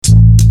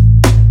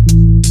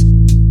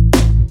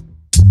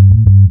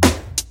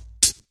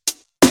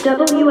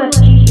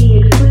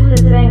WSGC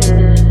exclusive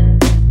bangers.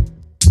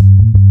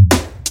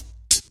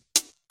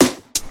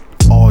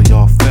 All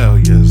y'all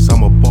failures,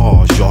 I'm a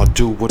boss. Y'all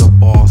do what a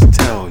boss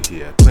tell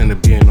ya. Plan to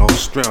be in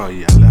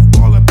Australia. I left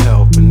all the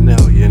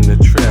paraphernalia in the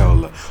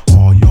trailer.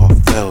 All y'all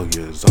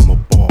failures, I'm a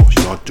boss.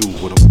 Y'all do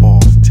what a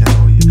boss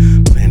tell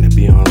ya. Plan to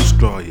be in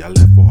Australia. I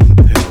left all the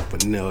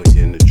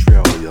paraphernalia in the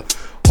trailer.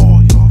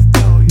 All y'all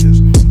failures,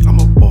 I'm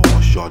a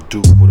boss. Y'all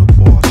do what a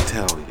boss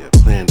tell ya.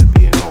 Plan to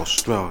be in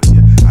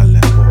Australia. I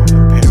left all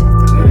the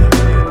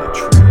paraphernalia in the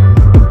trailer.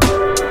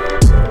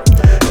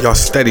 Y'all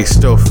steady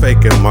still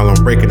faking while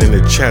I'm breaking in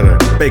the cheddar,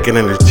 bacon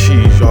in the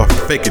cheese. Y'all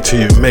fake it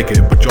till you make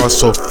it, but y'all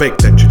so fake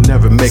that you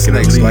never make it.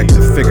 Snakes like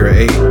the figure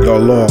 8, y'all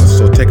lost,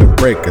 so take a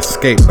break,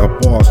 escape. The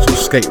boss, so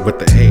skate with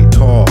the hate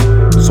tall.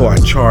 So I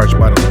charge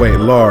by the weight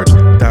large,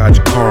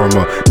 dodge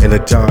karma in a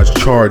Dodge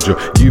Charger.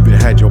 You even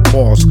had your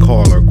boss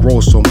call her, grow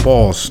some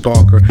balls,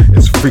 stalker.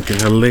 It's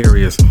freaking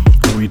hilarious.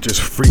 We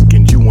just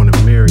freaking, you wanna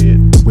marry it.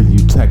 When you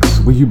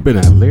text, where you been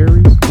at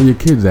Larry's? When your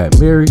kids at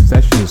Mary's?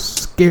 That shit's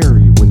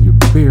scary when you're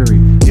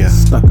buried. Yeah.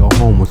 Stuck at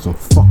home with some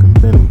fucking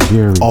Ben and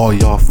Jerry's. All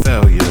y'all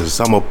failures,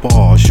 I'm a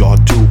boss. Y'all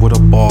do what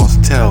a boss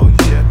tell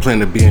ya. Plan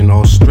to be in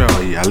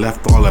Australia. I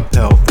left all the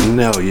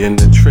paraphernalia in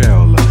the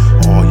trailer.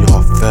 All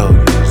y'all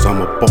failures,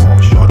 I'm a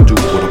boss. Y'all do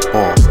what a